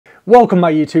Welcome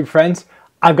my YouTube friends.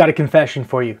 I've got a confession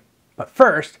for you. But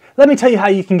first, let me tell you how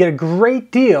you can get a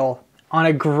great deal on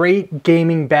a great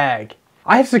gaming bag.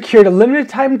 I have secured a limited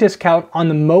time discount on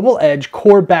the Mobile Edge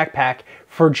Core Backpack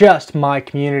for just my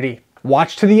community.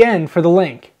 Watch to the end for the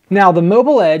link. Now the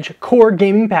Mobile Edge Core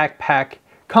Gaming Backpack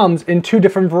comes in two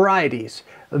different varieties,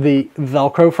 the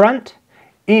Velcro front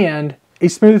and a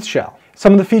smooth shell.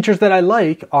 Some of the features that I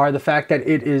like are the fact that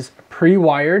it is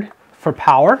pre-wired for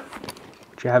power,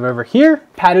 which you have over here,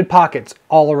 padded pockets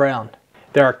all around.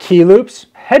 There are key loops,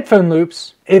 headphone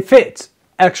loops, it fits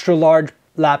extra large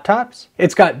laptops,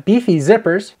 it's got beefy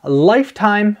zippers, a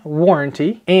lifetime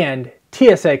warranty, and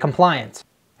TSA compliance.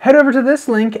 Head over to this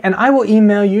link and I will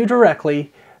email you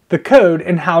directly the code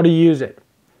and how to use it.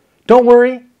 Don't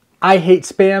worry, I hate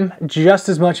spam just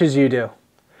as much as you do.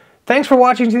 Thanks for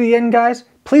watching to the end, guys.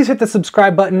 Please hit the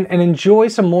subscribe button and enjoy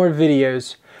some more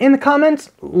videos. In the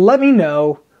comments, let me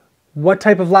know what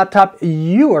type of laptop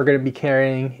you are going to be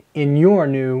carrying in your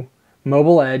new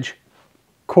Mobile Edge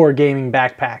Core Gaming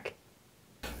Backpack.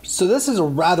 So this is a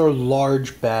rather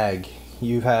large bag.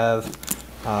 You have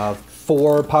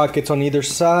 4 pockets on either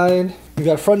side. You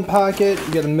got a front pocket,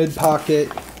 you got a mid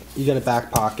pocket, you got a back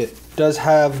pocket. It does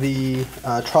have the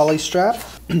trolley strap.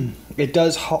 It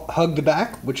does hug the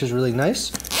back, which is really nice.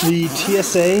 The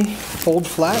TSA fold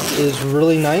flat is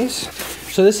really nice.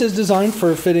 So this is designed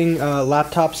for fitting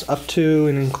laptops up to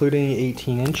and including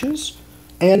 18 inches.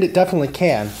 And it definitely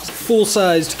can.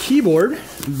 Full-sized keyboard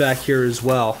back here as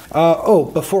well. Oh,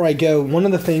 before I go, one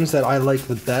of the things that I like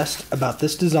the best about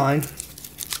this design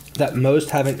that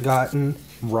most haven't gotten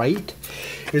right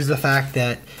is the fact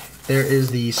that there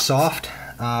is the soft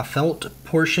felt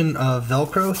portion of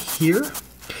Velcro here,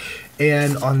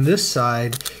 and on this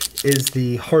side is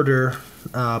the harder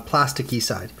plasticky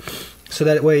side. So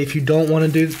that way, if you don't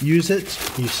want to use it,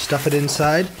 you stuff it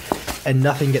inside and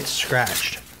nothing gets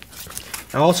scratched.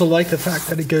 I also like the fact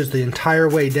that it goes the entire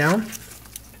way down.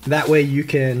 That way you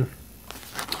can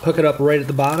hook it up right at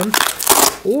the bottom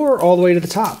or all the way to the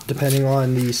top, depending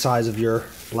on the size of your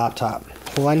laptop.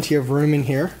 Plenty of room in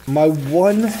here. My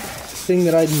one thing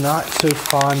that I'm not so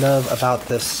fond of about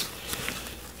this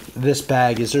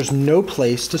bag is there's no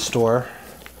place to store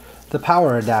the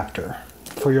power adapter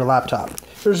for your laptop.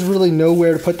 There's really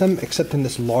nowhere to put them except in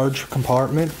this large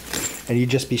compartment, and you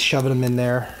just be shoving them in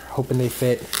there, hoping they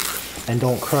fit and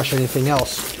don't crush anything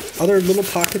else. Other little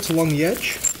pockets along the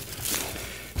edge.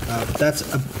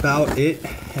 That's about it.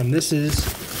 And this is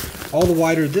all the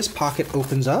wider this pocket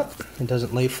opens up. It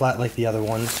doesn't lay flat like the other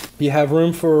ones. You have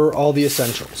room for all the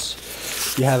essentials.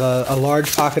 You have a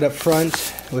large pocket up front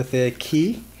with a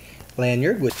key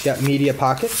lanyard, which got media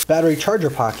pocket, battery charger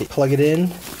pocket. Plug it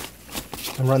in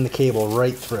and run the cable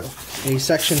right through. A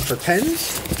section for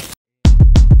pens,